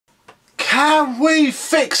Can we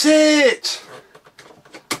fix it?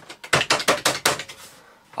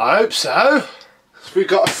 I hope so. We've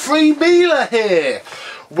got a free Miele here,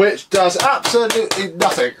 which does absolutely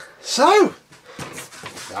nothing. So,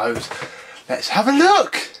 let's have a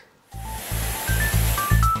look.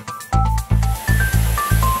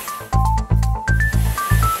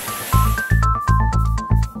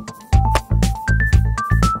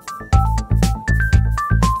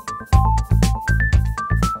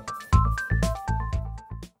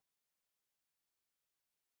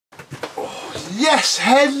 Yes,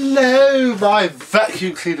 hello my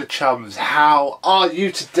vacuum cleaner chums, how are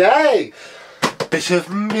you today? Bit of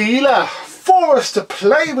Miele for us to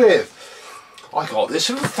play with. I got this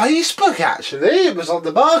from Facebook actually, it was on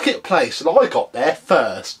the marketplace and I got there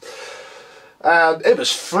first. And it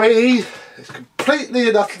was free, it's completely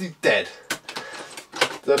and utterly dead.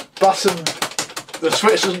 The button, the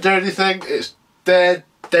switch doesn't do anything, it's dead,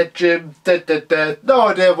 dead Jim, dead. No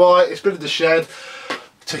idea why, it's been in the shed.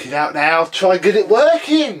 Took it out now, try and get it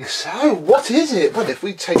working. So, what is it? Well, if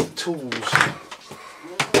we take the tools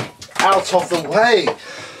out of the way,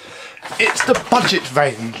 it's the budget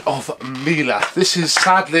range of Miele. This is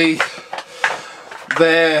sadly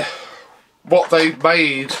what they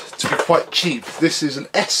made to be quite cheap. This is an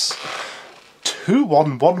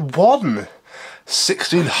S2111,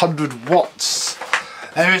 1600 watts.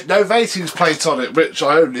 There is no ratings plate on it, which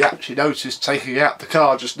I only actually noticed taking out the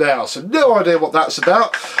car just now, so no idea what that's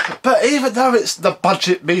about. But even though it's the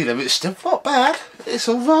budget Miele, it's still not bad. It's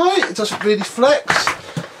alright, it doesn't really flex.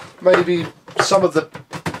 Maybe some of the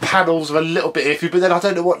panels are a little bit iffy, but then I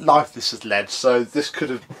don't know what life this has led, so this could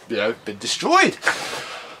have, been destroyed.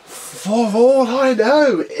 For all I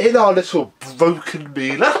know, in our little broken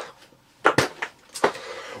Miele,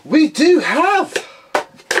 we do have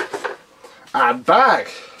and bag.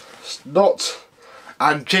 It's not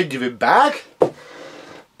a genuine bag,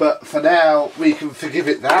 but for now we can forgive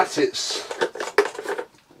it that. It's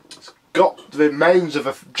got the remains of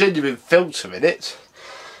a genuine filter in it,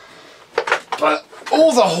 but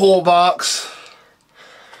all the hallmarks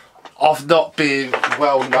of not being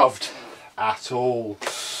well loved at all.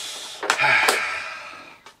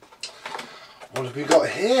 What have we got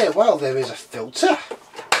here? Well, there is a filter,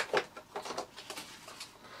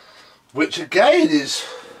 which again is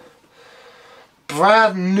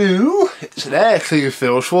brand new. It's an air clean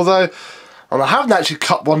filter, although I haven't actually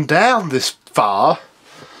cut one down this far.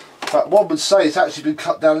 In fact, one would say it's actually been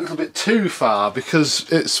cut down a little bit too far because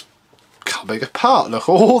it's coming apart. Look,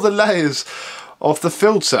 all the layers of the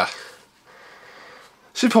filter.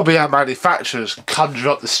 This is probably how manufacturers conjure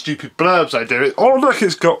up the stupid blurbs they do. Oh look,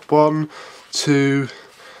 it's got 1, 2,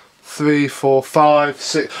 3, 4, 5,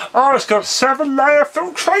 6. Oh, it's got 7-layer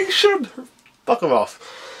filtration. Bugger off.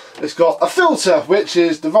 It's got a filter which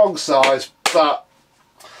is the wrong size, but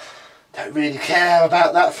don't really care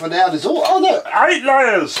about that for now. There's all 8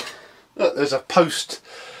 layers. Look, there's a post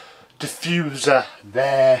diffuser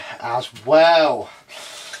there as well.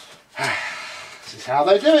 This is how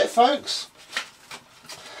they do it, folks.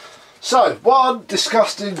 So, one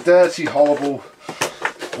disgusting, dirty, horrible,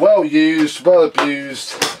 well used, well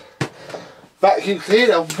abused vacuum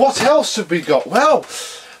cleaner. What else have we got? Well,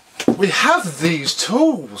 we have these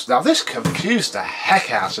tools. Now this confused the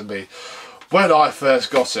heck out of me when I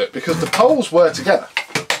first got it because the poles were together.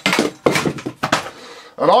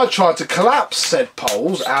 And I tried to collapse said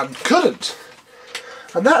poles and couldn't.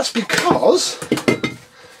 And that's because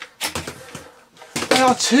they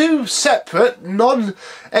are two separate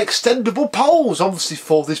non-extendable poles, obviously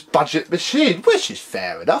for this budget machine, which is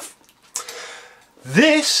fair enough.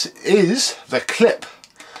 This is the clip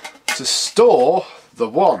to store the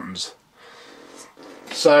wands.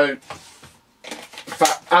 So, in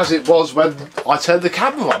fact, as it was when I turned the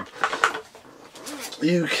camera on,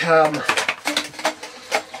 you can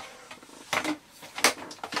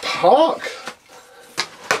park.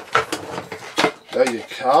 No, you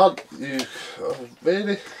can't.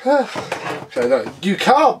 Really? Okay, no, you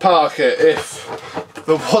can't park it if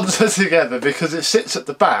the wands are together because it sits at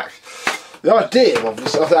the back. The idea,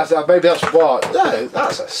 obviously, maybe that's why. No,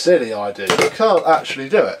 that's a silly idea. You can't actually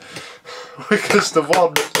do it because the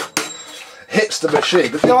wand hits the machine.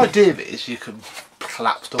 But the idea is you can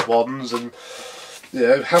collapse the wands and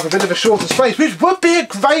have a bit of a shorter space, which would be a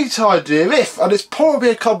great idea if, and it's probably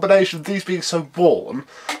a combination of these being so worn,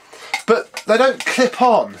 but they don't clip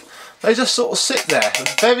on. They just sort of sit there and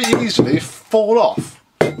very easily fall off.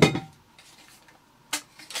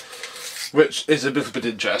 Which is a little bit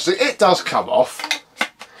interesting. It does come off.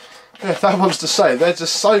 Yeah, that one's to say, they're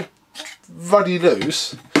just so ruddy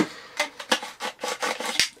loose.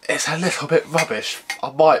 It's a little bit rubbish.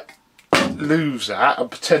 I might lose that and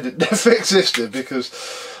pretend it never existed, because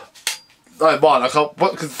I mind, I can't,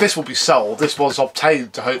 because this will be sold. This was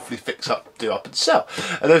obtained to hopefully fix up, do up and sell.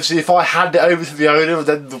 And obviously if I hand it over to the owner and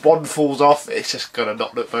then the one falls off, it's just going to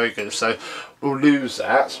not look very good. So we'll lose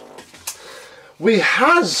that. We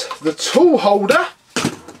has the tool holder.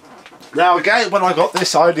 Now again, when I got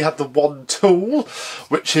this, I only had the one tool,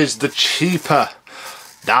 which is the cheaper,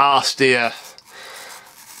 nastier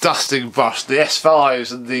dusting brush. The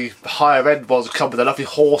S5s and the higher end ones come with a lovely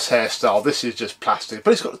horsehair style. This is just plastic,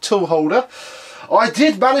 but it's got a tool holder. I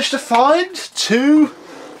did manage to find two.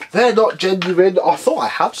 They're not genuine. I thought I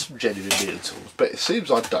had some genuine Miele tools, but it seems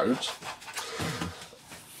I don't.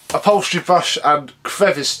 Upholstery brush and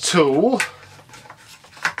crevice tool.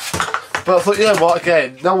 But I thought, you know what,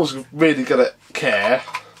 again, no one's really going to care.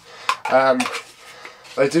 And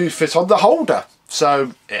they do fit on the holder.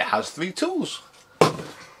 So it has 3 tools.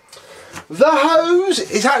 The hose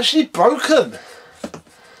is actually broken.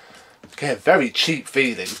 Again, very cheap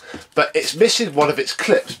feeling. But it's missing one of its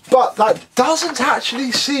clips. But that doesn't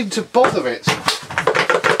actually seem to bother it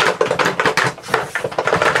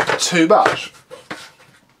too much.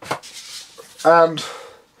 And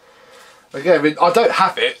again, I mean, I don't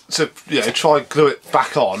have it to, you know, try and glue it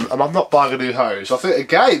back on, and I'm not buying a new hose. I think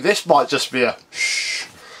again, this might just be a shh.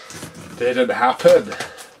 Didn't happen. In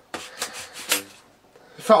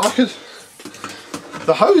fact, I could.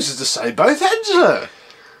 The hose is the same both ends, look.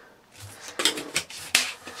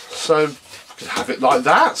 So I could have it like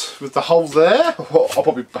that with the hole there. I'll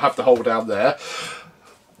probably have the hole down there.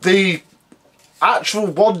 The actual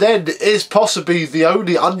one end is possibly the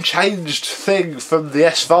only unchanged thing from the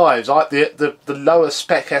S5s. Like the lower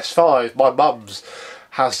spec S5, my mum's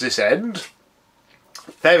has this end.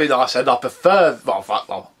 Very nice end. I prefer,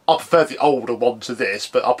 well, I prefer the older one to this,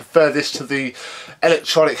 but I prefer this to the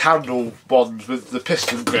electronic handle ones with the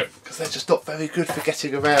piston grip, because they're just not very good for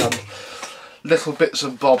getting around little bits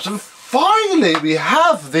and bobs. And finally we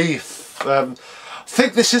have the, I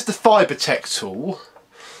think this is the Fibertech tool,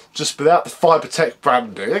 just without the Fibertech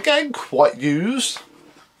branding. Again, quite used.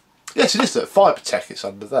 Yes, it is the Fibertech, it's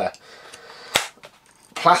under there.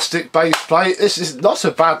 Plastic base plate. This is not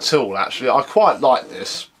a bad tool actually, I quite like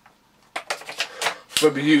this.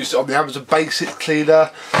 When we used it on the Amazon Basic Cleaner,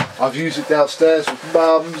 I've used it downstairs with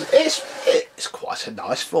Mum's. It's quite a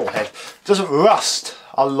nice forehead. It doesn't rust,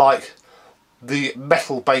 unlike the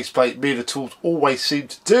metal base plate Miele tools always seem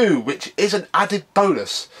to do, which is an added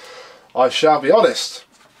bonus, I shall be honest.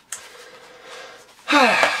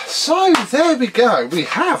 So there we go, we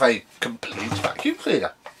have a complete vacuum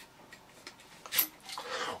cleaner,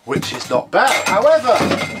 which is not bad. However,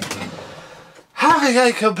 having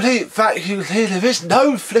a complete vacuum cleaner is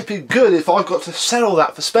no flipping good if I've got to sell all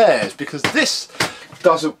that for spares, because this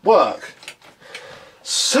doesn't work.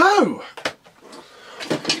 So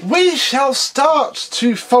we shall start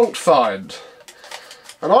to fault find,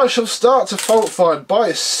 and I shall start to fault find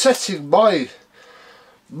by setting my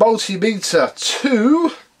multimeter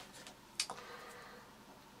to,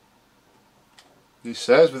 he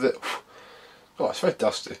says with it, oh, it's very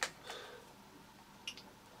dusty.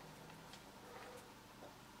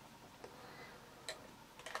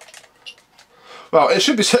 Well, it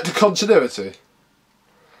should be set to continuity,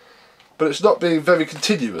 but it's not being very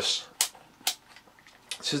continuous.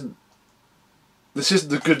 This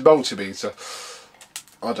isn't a good multimeter,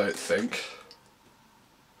 I don't think.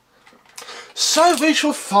 So we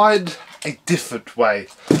shall find a different way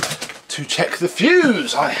to check the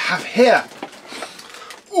fuse. I have here,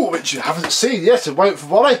 which you haven't seen yet, and wait for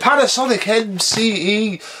one, a Panasonic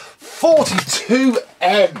MCE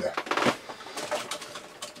 42N.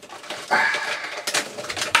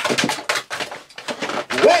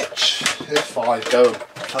 Which, if I go and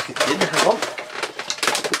plug it in, hang on.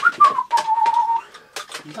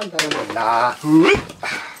 La, la, la, la.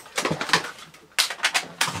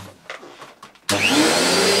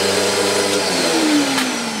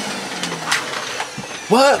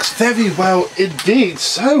 Works very well indeed.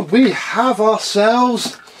 So we have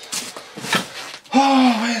ourselves,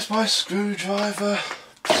 oh, where's my screwdriver?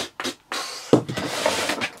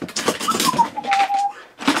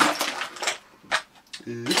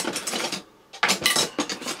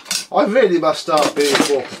 I really must start being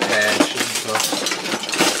more prepared, shouldn't I?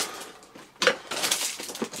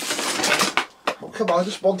 Oh, come on, I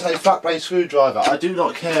just want a flat blade screwdriver. I do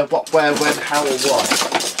not care what, where, when, how or why.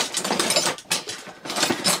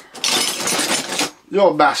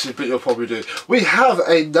 You're massive, but you'll probably do. We have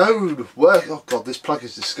a known work. Oh god, this plug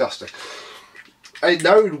is disgusting. A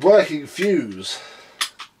known working fuse.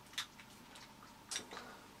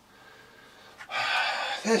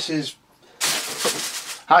 This is.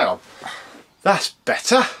 Hang on. That's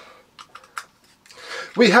better.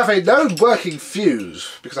 We have a known working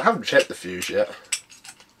fuse, because I haven't checked the fuse yet.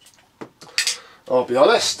 I'll be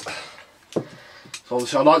honest. So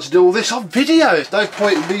obviously I like to do all this on video. There's no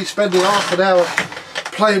point in me spending half an hour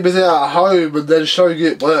playing with it at home and then showing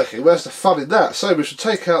it working. Where's the fun in that? So we should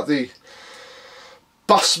take out the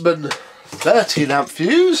Bussmann 13 amp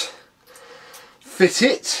fuse, fit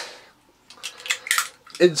it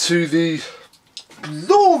into the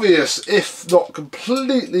glorious, if not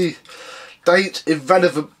completely date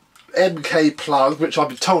irrelevant MK plug, which I've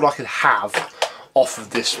been told I can have off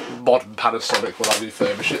of this modern Panasonic when I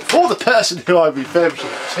refurbish it, for the person who I'm refurbishing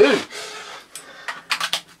it to.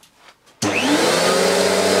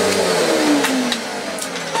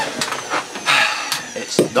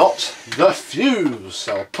 It's not the fuse,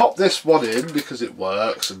 so I'll pop this one in because it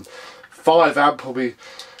works, and 5 amp will be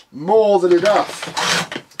more than enough.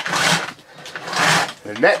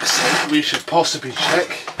 The next thing we should possibly check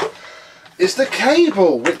is the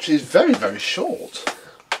cable, which is very, very short.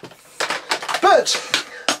 But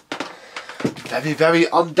very, very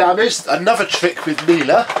undamaged. Another trick with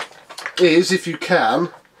Miele is, if you can,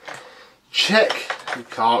 check, you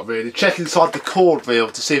can't really, check inside the cord reel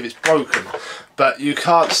to see if it's broken, but you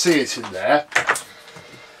can't see it in there.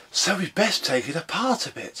 So we'd best take it apart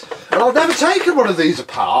a bit. And I've never taken one of these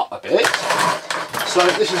apart a bit, so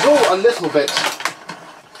this is all a little bit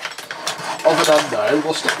of an unknown.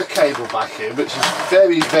 We'll stick the cable back in, which is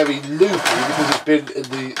very, very loopy because it's been in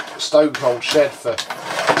the stone cold shed for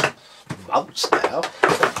months now.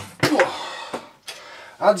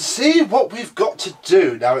 And see what we've got to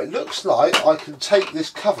do. Now it looks like I can take this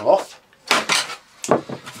cover off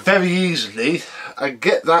very easily and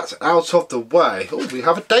get that out of the way. Oh, we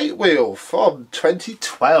have a date wheel from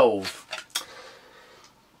 2012.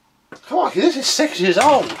 Come on, this is 6 years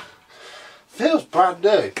old. Feels brand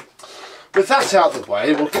new. With that out of the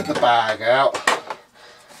way, we'll get the bag out,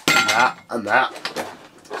 and that, and that.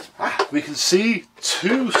 We can see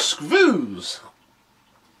 2 screws,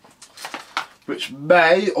 which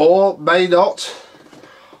may or may not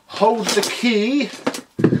hold the key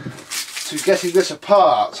to getting this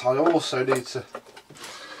apart. I also need to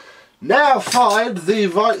now find the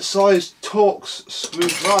right size Torx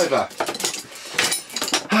screwdriver.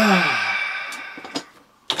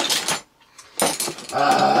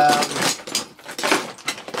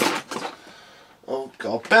 Oh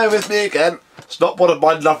God, bear with me again. It's not one of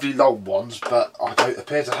my lovely long ones, but I don't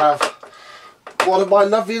appear to have one of my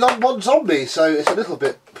lovely long ones on me, so it's a little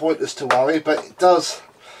bit pointless to worry, but it does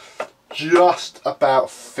just about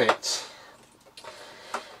fit.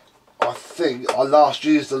 I think I last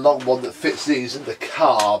used the long one that fits these in the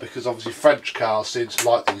car, because obviously French cars seem to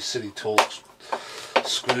like these silly Torx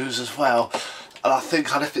screws as well, and I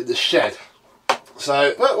think I left it in the shed.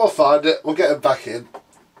 So we'll find it, we'll get them back in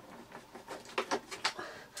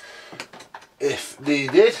if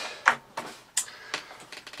needed.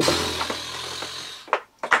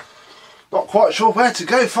 Not quite sure where to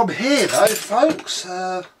go from here though, folks.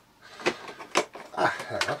 Hang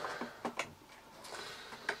on.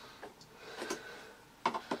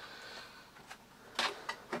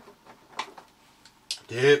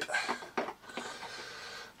 Yep.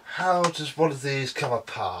 How does one of these come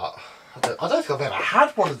apart? I don't think I've ever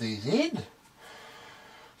had one of these in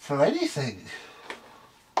for anything,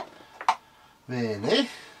 really.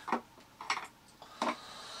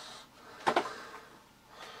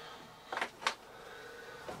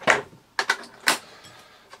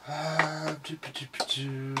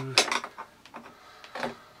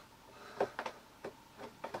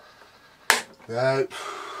 Nope.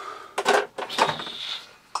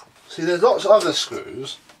 See, there's lots of other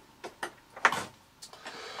screws,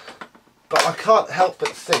 but I can't help but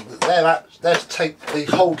think that they're to take the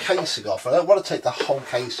whole casing off. I don't want to take the whole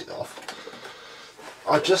casing off.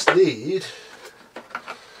 I just need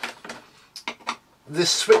this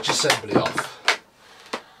switch assembly off.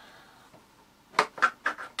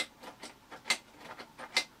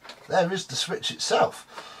 There is the switch itself.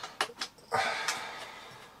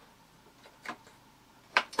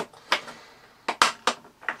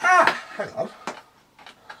 Hang on.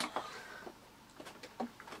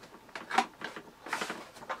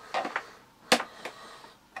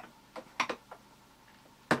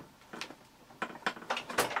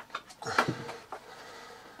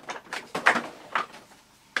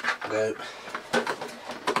 Nope.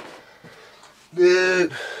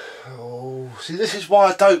 Nope. Oh, see, this is why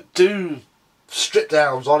I don't do strip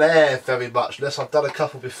downs on air very much, unless I've done a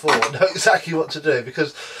couple before. I know exactly what to do,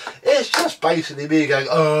 because it's just basically me going,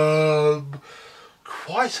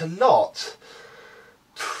 quite a lot.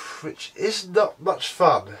 which is not much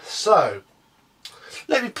fun. So,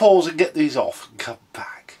 let me pause and get these off and come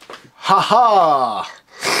back. Haha!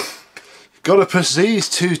 Gotta push these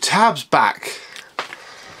two tabs back,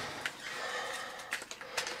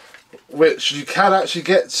 which you can actually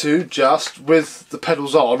get to just with the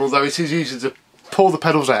pedals on, although it is easy to pull the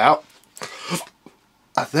pedals out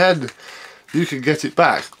and then you can get it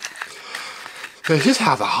back. This is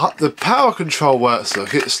how the power control works.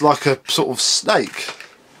 Look, it's like a sort of snake.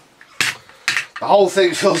 The whole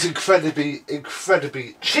thing feels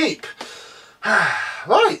incredibly cheap.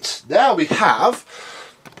 Right, now we have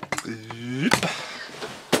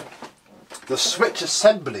the switch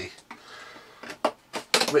assembly,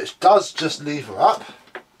 which does just lever up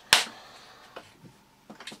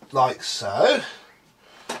like so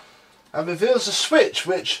and reveals a switch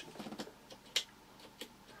which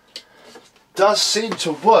does seem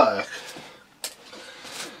to work.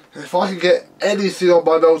 If I can get anything on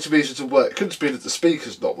my multimeter to work, it couldn't be that the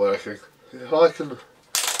speaker's not working. If I can,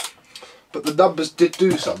 but the numbers did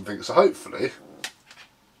do something, so hopefully.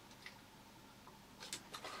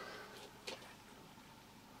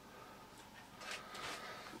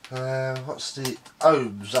 What's the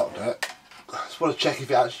ohms up there? I just want to check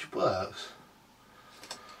if it actually works.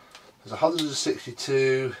 There's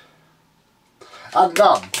 162 and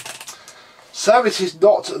none. So it is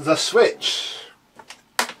not the switch.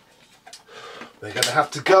 We're going to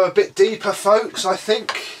have to go a bit deeper, folks, I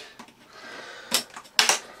think.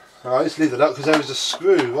 Alright, let's leave it up because there is a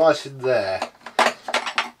screw right in there. I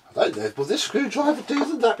don't know, will this screwdriver do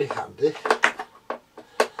them? That'd be handy.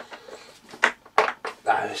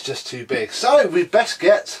 No, it's just too big. So we'd best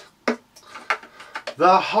get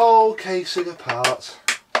the whole casing apart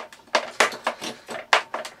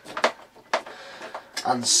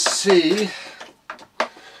and see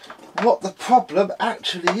what the problem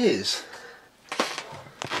actually is.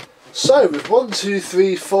 So with 1, 2,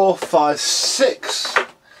 3, 4, 5, 6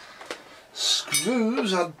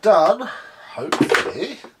 screws are done,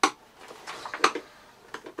 hopefully.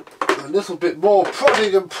 A little bit more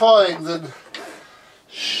prodding and prying than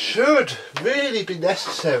should really be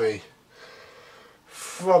necessary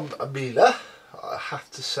from a Miele, I have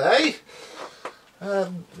to say.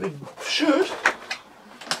 We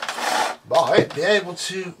might be able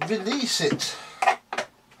to release it,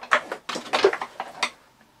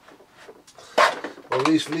 or at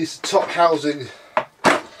least release the top housing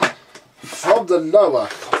from the lower.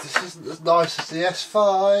 God, this isn't as nice as the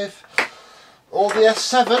S5 or the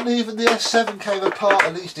S7. Even the S7 came apart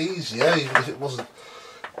at least easier, even if it wasn't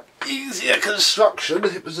easier construction.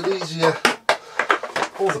 It was an easier,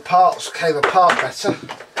 all the parts came apart better.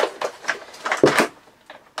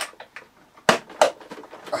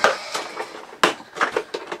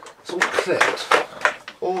 It's all clipped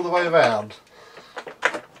all the way around.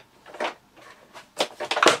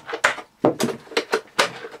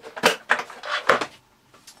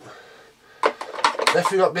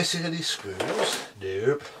 Definitely not missing any screws.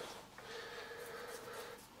 Nope.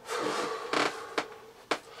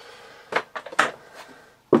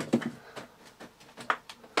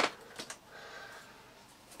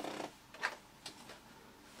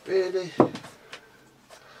 Really?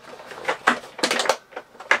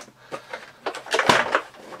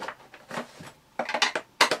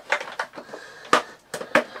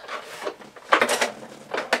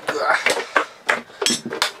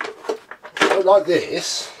 Like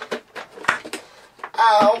this.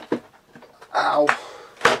 Ow! Ow!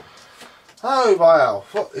 Oh my ow!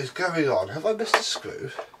 What is going on? Have I missed a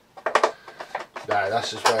screw? No,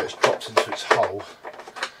 that's just where it's dropped into its hole.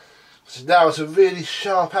 So now it's a really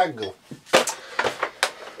sharp angle.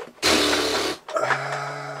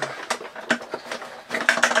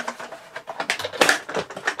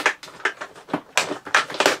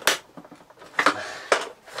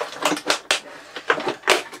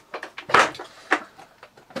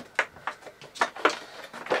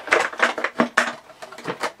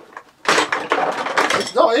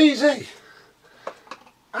 Not easy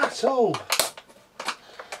at all.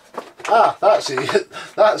 Ah, that's easy.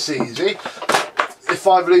 That's easy. If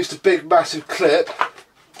I released a big massive clip,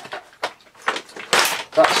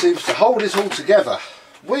 that seems to hold it all together.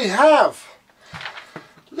 We have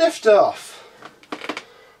lift off.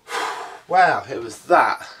 Wow, it was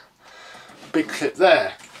that big clip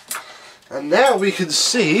there. And now we can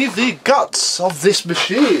see the guts of this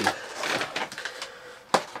machine.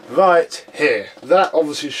 Right here. That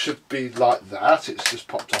obviously should be like that. It's just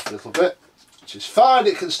popped off a little bit, which is fine.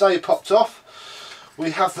 It can stay popped off.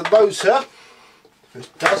 We have the motor,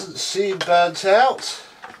 which doesn't seem burnt out,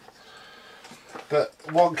 but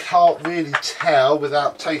one can't really tell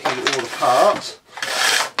without taking it all apart.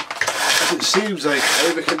 as it seems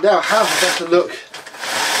okay, we can now have a better look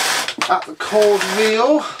at the cord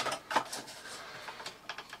reel,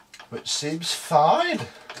 which seems fine,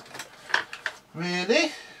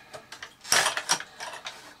 really.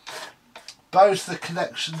 Both the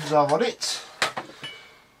connections are on it.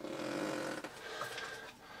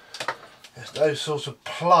 There's no sort of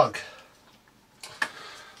plug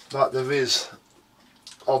like there is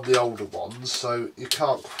on the older ones, so you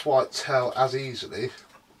can't quite tell as easily.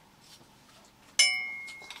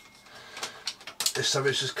 So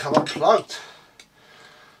it's just come unplugged.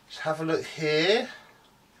 Let's have a look here.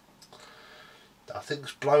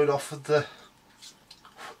 Nothing's blown off of the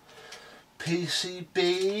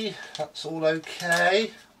PCB. That's all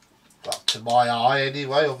okay. Up to my eye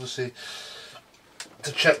anyway, obviously.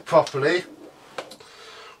 To check properly,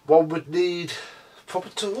 one would need proper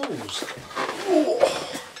tools.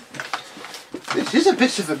 Oh, this is a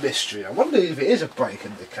bit of a mystery. I wonder if it is a break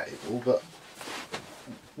in the cable, but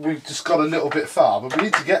we've just got a little bit far. But we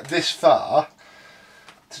need to get this far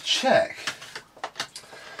to check.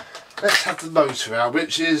 Let's have the motor out,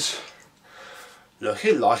 which is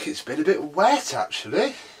looking like it's been a bit wet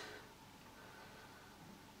actually.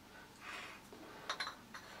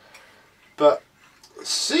 But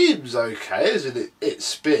seems okay, as in it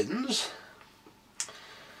spins.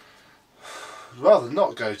 Rather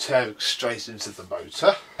not go tearing straight into the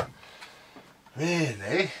motor.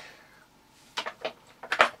 Really.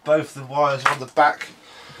 Both the wires on the back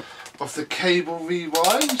of the cable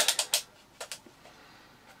rewind.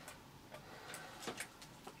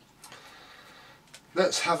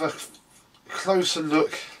 Let's have a closer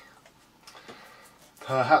look,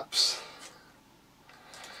 perhaps,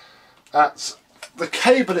 at the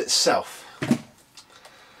cable itself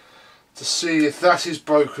to see if that is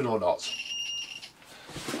broken or not.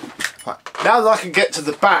 Right, now that I can get to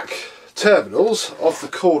the back terminals of the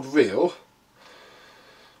cord reel,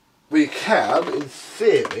 we can, in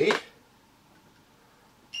theory,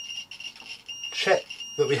 check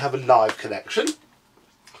that we have a live connection.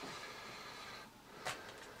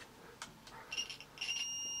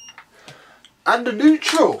 And a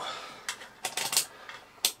neutral.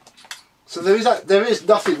 So there is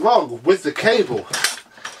nothing wrong with the cable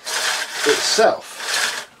itself.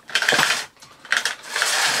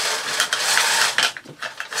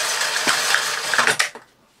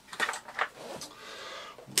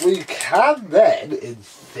 We can then, in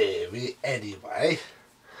theory anyway,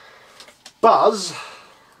 buzz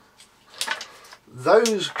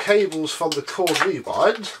those cables from the cord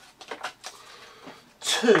rewind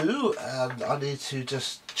to, and I need to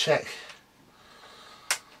just check,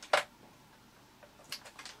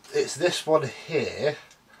 it's this one here.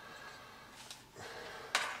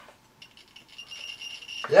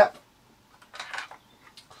 Yep.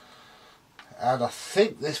 And I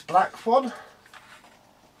think this black one.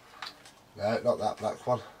 No, not that black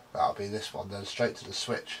one. That'll be this one then, straight to the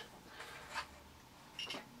switch.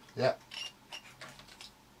 Yep.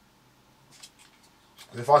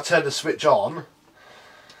 If I turn the switch on,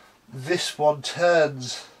 this one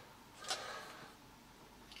turns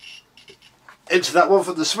into that one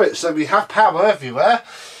from the switch, so we have power everywhere.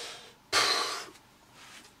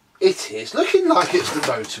 It is looking like it's the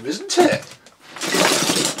motor, isn't it?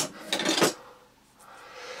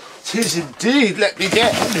 It is indeed. Let me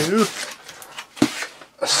get you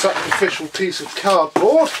a sacrificial piece of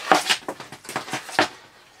cardboard.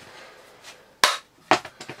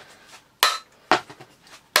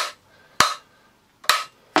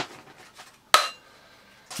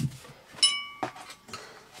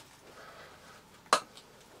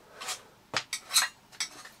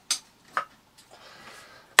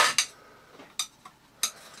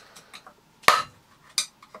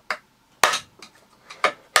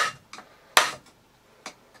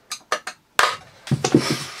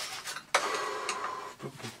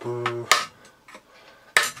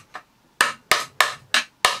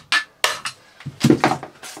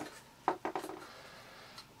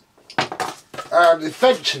 And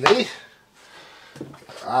eventually,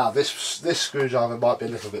 this screwdriver might be a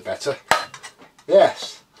little bit better.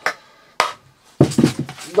 Yes.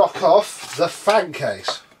 Knock off the fan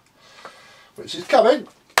case, which is coming.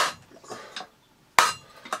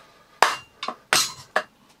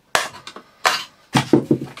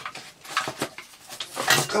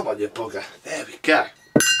 Come on, you bugger. There we go.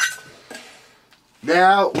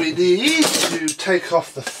 Now we need to take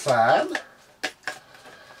off the fan,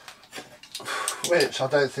 which I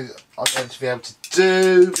don't think I'm going to be able to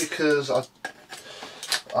do because I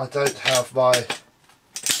don't have my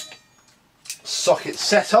socket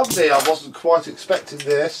set on me. I wasn't quite expecting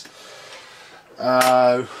this.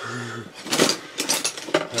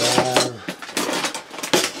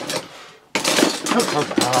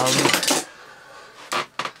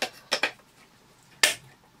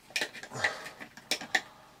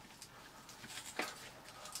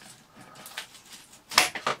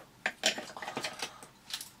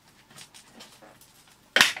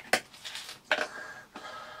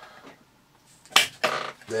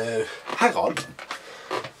 Now, hang on.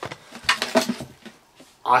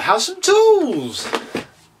 I have some tools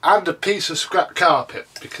and a piece of scrap carpet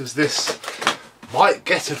because this might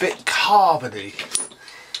get a bit carbony.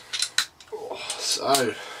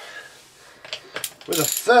 So, with a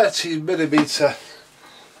 13mm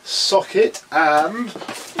socket and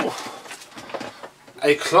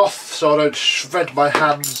a cloth so I don't shred my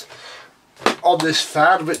hands on this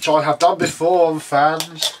fan, which I have done before on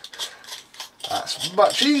fans. That's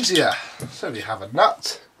much easier. So we have a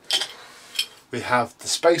nut, we have the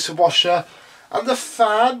spacer washer and the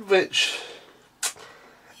fan, which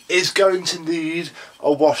is going to need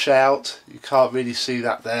a washout. You can't really see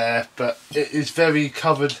that there, but it is very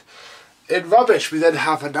covered in rubbish. We then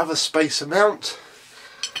have another spacer mount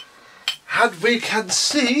and we can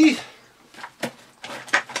see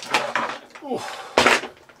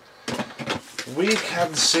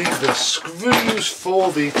the screws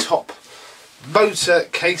for the top motor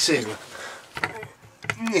casing.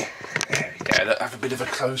 There we go, let's have a bit of a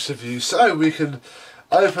closer view so we can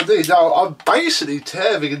open these. Now I'm basically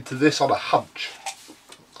tearing into this on a hunch,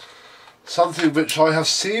 something which I have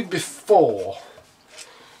seen before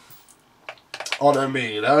on a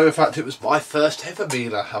Miele. In fact, it was my first ever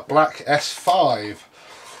Miele, a black S5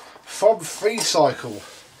 from Free Cycle.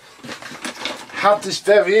 Had this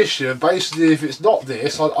very issue, and basically if it's not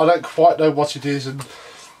this, I don't quite know what it is and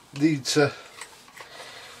need to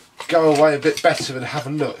go away a bit better and have a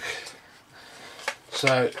look.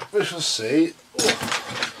 So we shall see.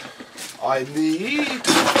 I need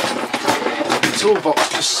the toolbox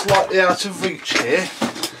just slightly out of reach here.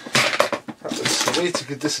 That was silly to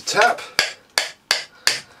give this a tap.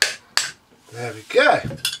 There we go.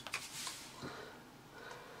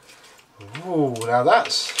 Ooh, now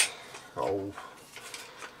that's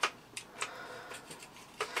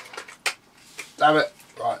damn it.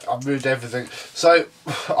 Right, I've moved everything. So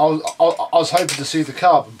I was hoping to see the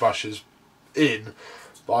carbon brushes in,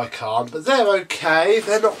 but I can't. But they're okay.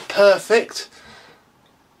 They're not perfect.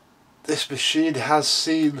 This machine has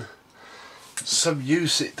seen some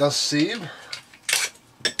use, it does seem,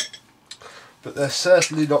 but they're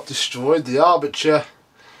certainly not destroyed. The armature,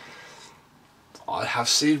 I have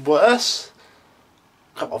seen worse.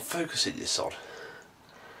 Come on, focusing this on.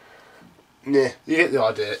 Yeah, you get the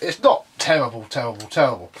idea. It's not terrible,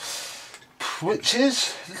 which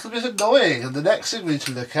is a little bit annoying. And the next thing we need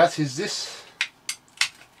to look at is this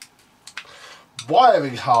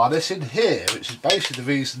wiring harness in here, which is basically the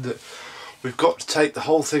reason that we've got to take the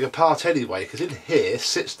whole thing apart anyway, because in here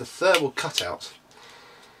sits the thermal cutout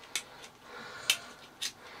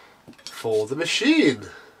for the machine.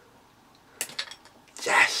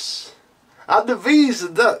 Yes! And the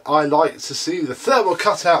reason that I like to see the thermal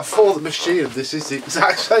cutout for the machine, this is the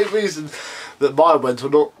exact same reason that mine went, were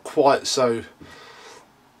not quite so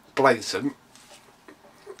blatant.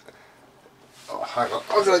 Oh, hang on,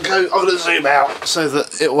 I'm gonna zoom out so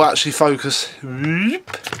that it will actually focus.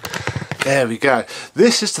 There we go.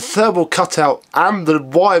 This is the thermal cutout and the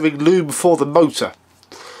wiring loom for the motor.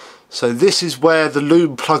 So this is where the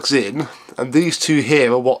loom plugs in, and these two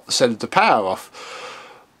here are what send the power off.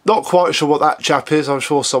 Not quite sure what that chap is, I'm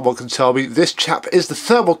sure someone can tell me. This chap is the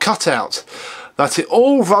thermal cutout that it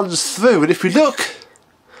all runs through, and if we look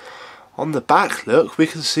on the back, look, we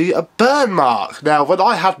can see a burn mark. Now when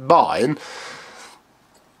I had mine,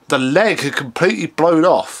 the leg had completely blown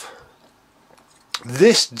off.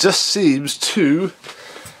 This just seems to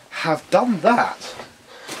have done that.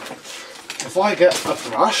 If I get a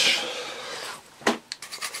brush,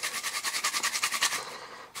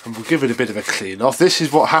 and we'll give it a bit of a clean off. This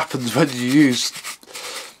is what happens when you use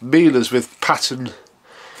Miele's with pattern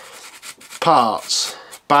parts,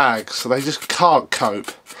 bags, so they just can't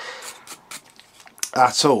cope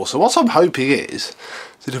at all. So what I'm hoping is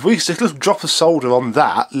that if we stick a little drop of solder on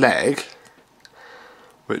that leg,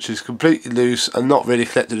 which is completely loose and not really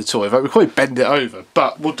connected at all, in fact, we'll probably bend it over,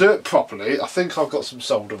 but we'll do it properly. I think I've got some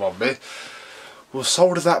solder on me. We'll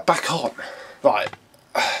solder that back on. Right.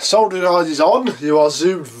 Soldering iron is on. You are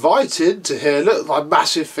zoomed right into here. Look at my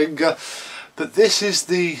massive finger. But this is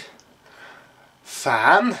the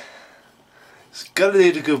fan. It's going to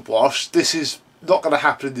need a good wash. This is not going to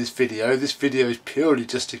happen in this video. This video is purely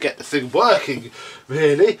just to get the thing working,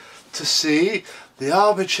 really. To see the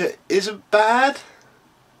armature isn't bad.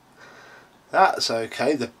 That's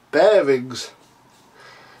okay. The bearings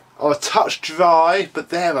are a touch dry, but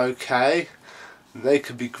they're okay. They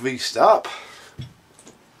can be greased up.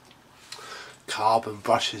 Carbon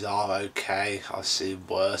brushes are okay. I've seen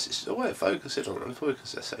worse. It's the way it focuses on it.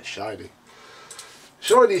 Focus, they're so shiny.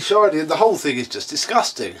 Shiny, shiny, and the whole thing is just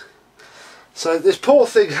disgusting. So this poor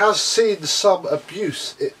thing has seen some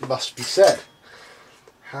abuse, it must be said.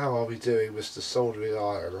 How are we doing, Mr. Soldering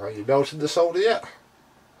Iron? Are you melting the solder yet?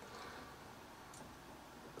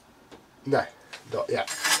 No, not yet.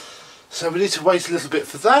 So we need to wait a little bit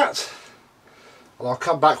for that. And I'll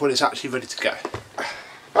come back when it's actually ready to go.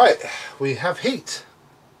 Right, we have heat.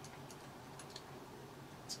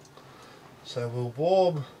 So we'll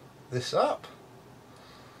warm this up.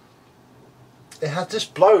 It had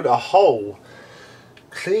just blown a hole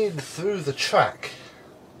clean through the track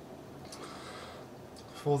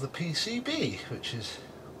for the PCB, which is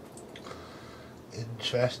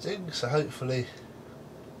interesting. So hopefully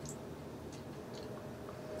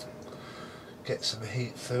get some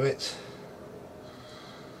heat through it.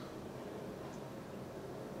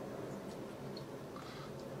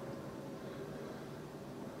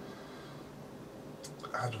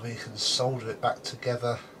 And we can solder it back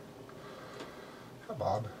together. Come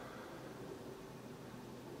on.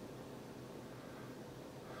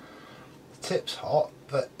 The tip's hot,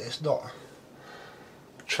 but it's not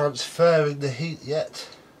transferring the heat yet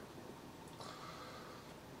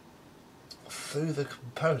through the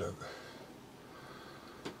component.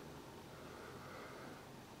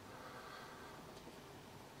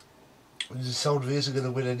 The solder isn't going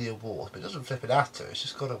to win any awards, but it doesn't flip it after, it's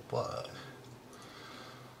just got to work.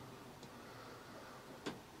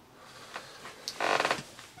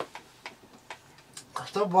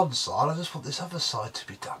 I've done one side, I just want this other side to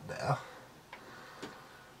be done now.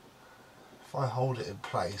 If I hold it in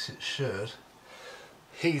place, it should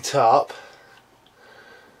heat up,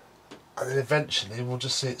 and then eventually we'll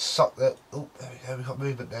just see it suck that. Oh, there we go, we've got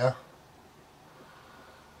movement now.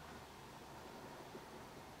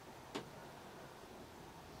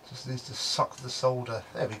 Just needs to suck the solder.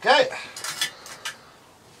 There we go.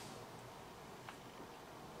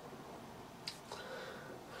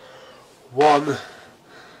 One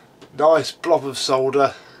nice blob of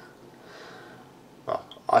solder. Well,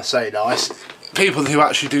 I say nice. People who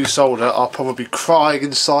actually do solder are probably crying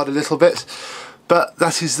inside a little bit, but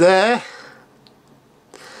that is there.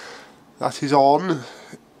 That is on.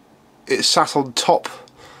 It sat on top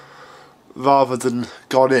rather than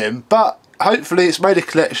gone in, but hopefully it's made a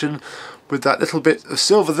connection with that little bit of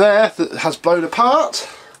silver there that has blown apart.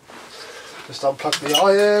 Just unplug the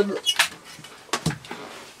iron.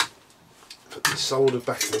 Put the solder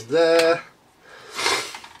back in there.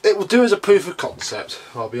 It will do as a proof of concept,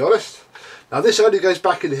 I'll be honest. Now this only goes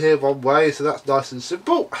back in here one way, so that's nice and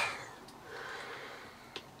simple.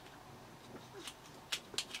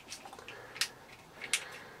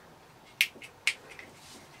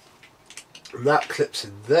 And that clips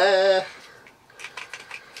in there.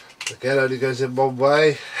 Again, only goes in one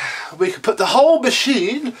way. We can put the whole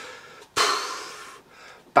machine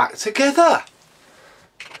back together.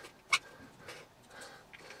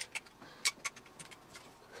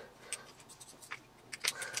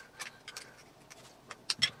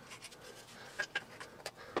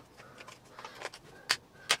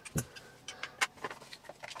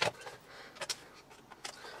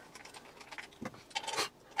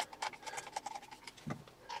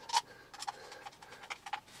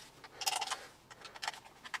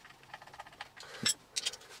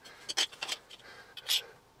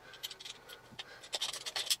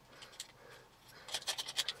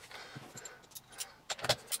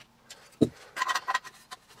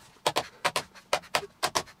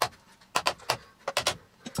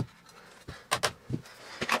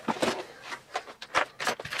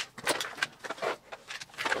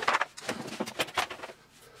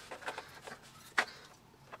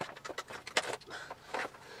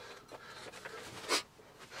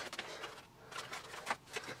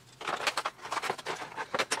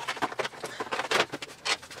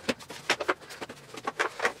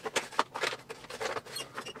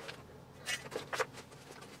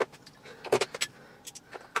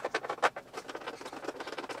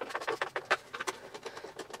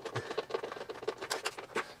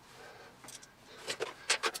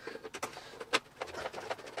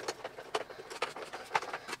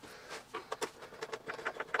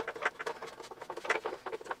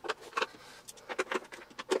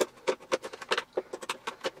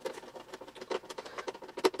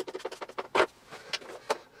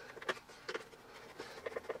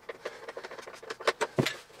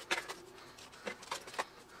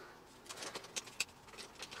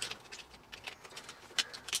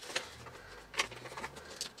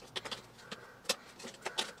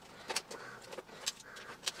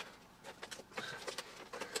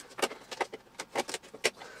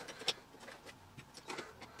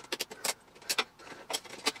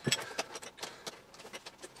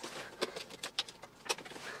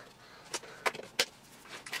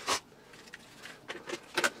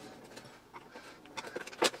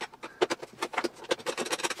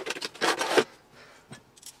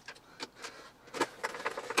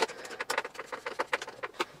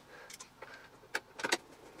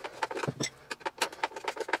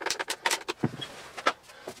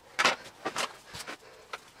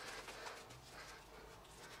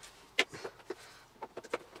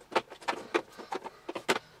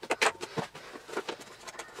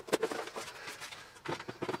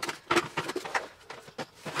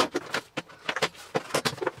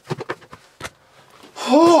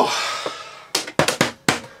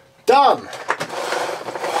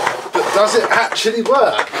 actually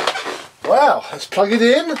work. Well, let's plug it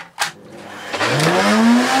in.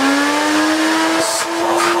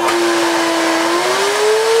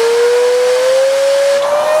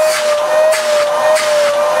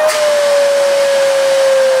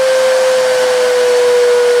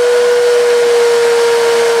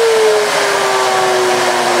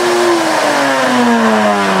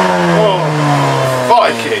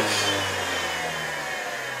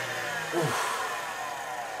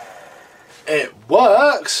 It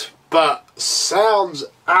works, but sounds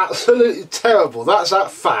absolutely terrible. That's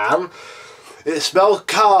that fan. It smells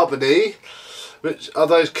carbony, which are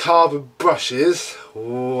those carbon brushes.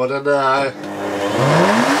 Oh, I don't know.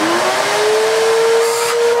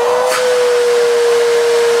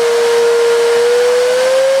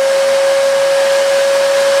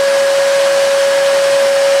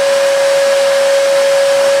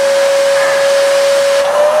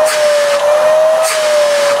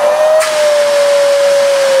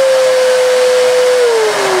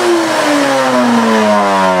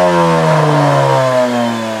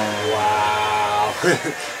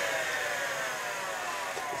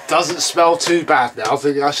 Doesn't smell too bad now. I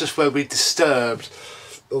think that's just where we disturbed.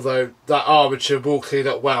 Although that armature will clean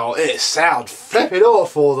up well. It sounds flipping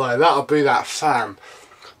awful though. That'll be that fan.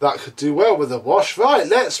 That could do well with a wash. Right,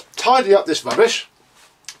 let's tidy up this rubbish.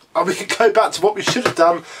 And we can go back to what we should have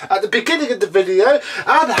done at the beginning of the video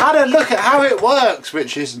and had a look at how it works,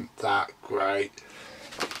 which isn't that great.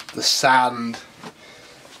 The sand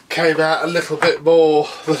came out a little bit more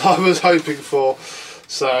than I was hoping for.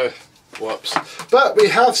 So, whoops. But we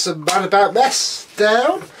have some roundabout mess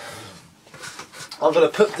down. I'm going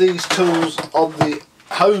to put these tools on the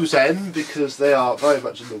hose end because they are very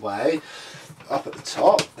much in the way. Up at the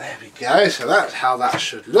top. There we go. So that's how that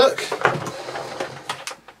should look.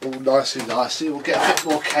 All nicey. We'll get a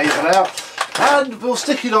bit more cable out. And we'll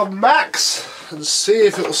stick it on max and see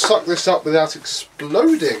if it will suck this up without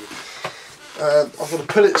exploding. I'm going to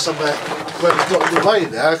put it somewhere where it's not in the way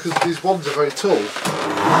now because these ones are very tall.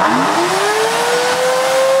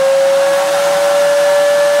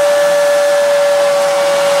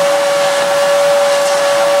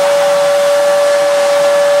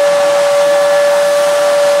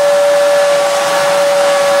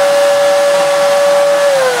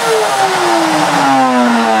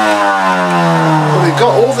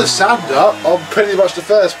 Got all the sand up on pretty much the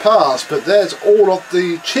first pass, but there's all of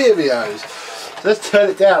the Cheerios. Let's turn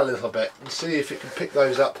it down a little bit and see if it can pick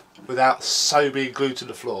those up without so being glued to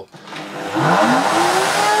the floor.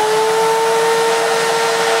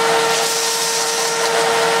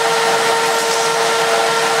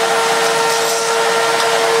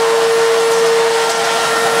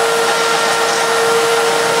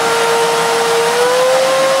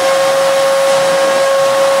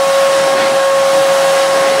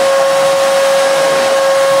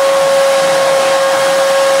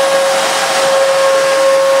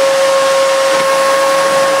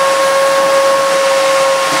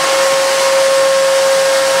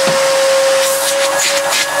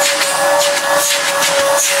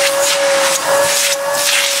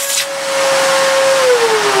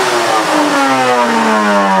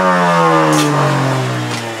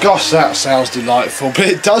 Gosh, that sounds delightful, but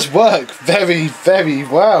it does work very, very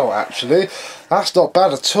well actually. That's not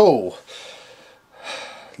bad at all.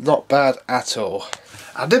 Not bad at all.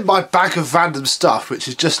 And in my bag of random stuff, which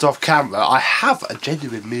is just off camera, I have a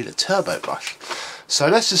genuine Miele turbo brush. So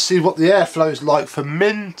let's just see what the airflow is like from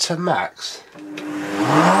min to max.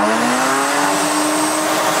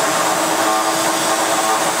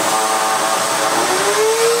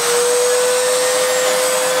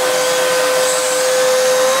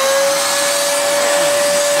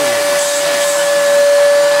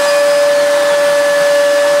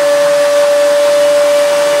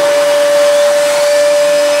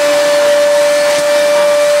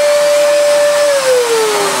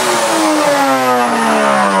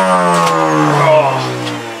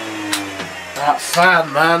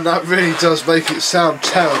 Fan, man, that really does make it sound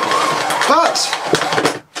terrible. But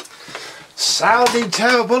sounding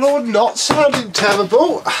terrible or not sounding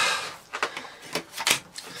terrible,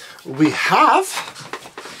 we have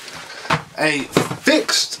a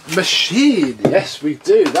fixed machine. Yes, we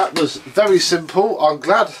do. That was very simple. I'm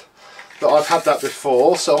glad that I've had that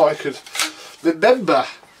before so I could remember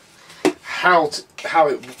how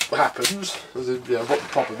it happens, as in, you know, what the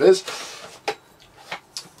problem is.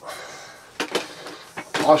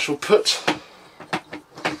 I shall put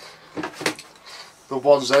the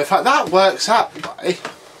ones there. In fact, that works that way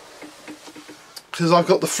because I've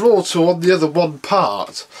got the floor tool on the other one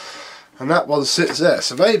part and that one sits there.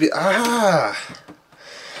 So maybe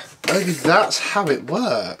that's how it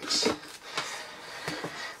works.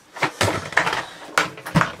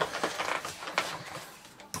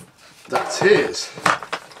 it is.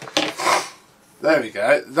 There we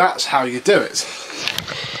go, that's how you do it.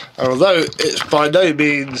 And although it's by no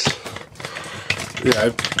means, you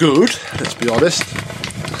know, good, let's be honest,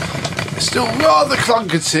 it's still rather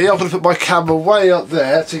clunky. I'm going to put my camera way up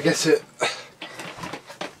there to get it,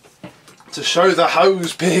 to show the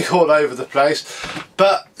hose being all over the place.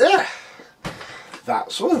 But yeah,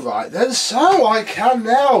 that's alright then. So I can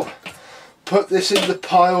now put this in the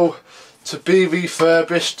pile to be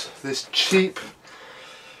refurbished. This cheap,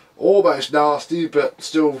 almost nasty, but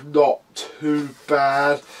still not too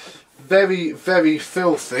bad. Very, very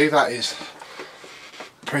filthy. That is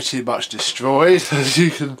pretty much destroyed, as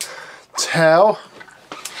you can tell.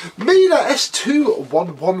 Miele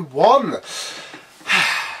S2111.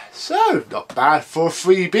 So, not bad for a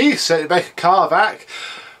freebie. So to make a car back,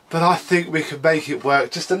 but I think we can make it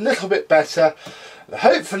work just a little bit better. And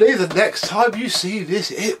hopefully the next time you see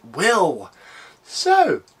this, it will.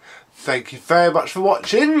 So, thank you very much for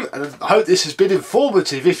watching, and I hope this has been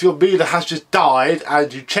informative. If your Miele has just died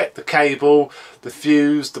and you check the cable, the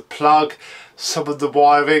fuse, the plug, some of the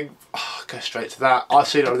wiring, go straight to that. I've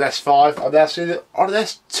seen it on an S5, I've now seen it on an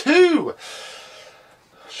S2.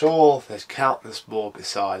 Sure, there's countless more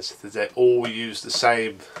besides. They all use the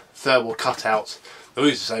same thermal cutouts, they all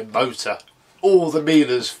use the same motor. All the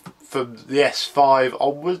Mieles from the S5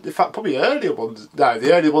 onwards, in fact probably earlier ones, no,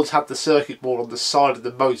 the earlier ones had the circuit board on the side of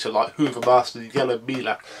the motor like Hoover Master, the yellow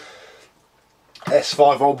Miele.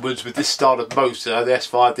 S5 onwards with this style of motor, the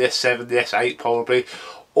S5, the S7, the S8 probably,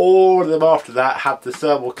 all of them after that had the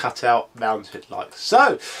thermal cutout mounted like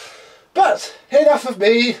so. But enough of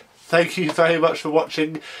me, thank you very much for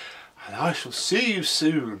watching, and I shall see you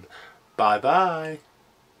soon. Bye bye.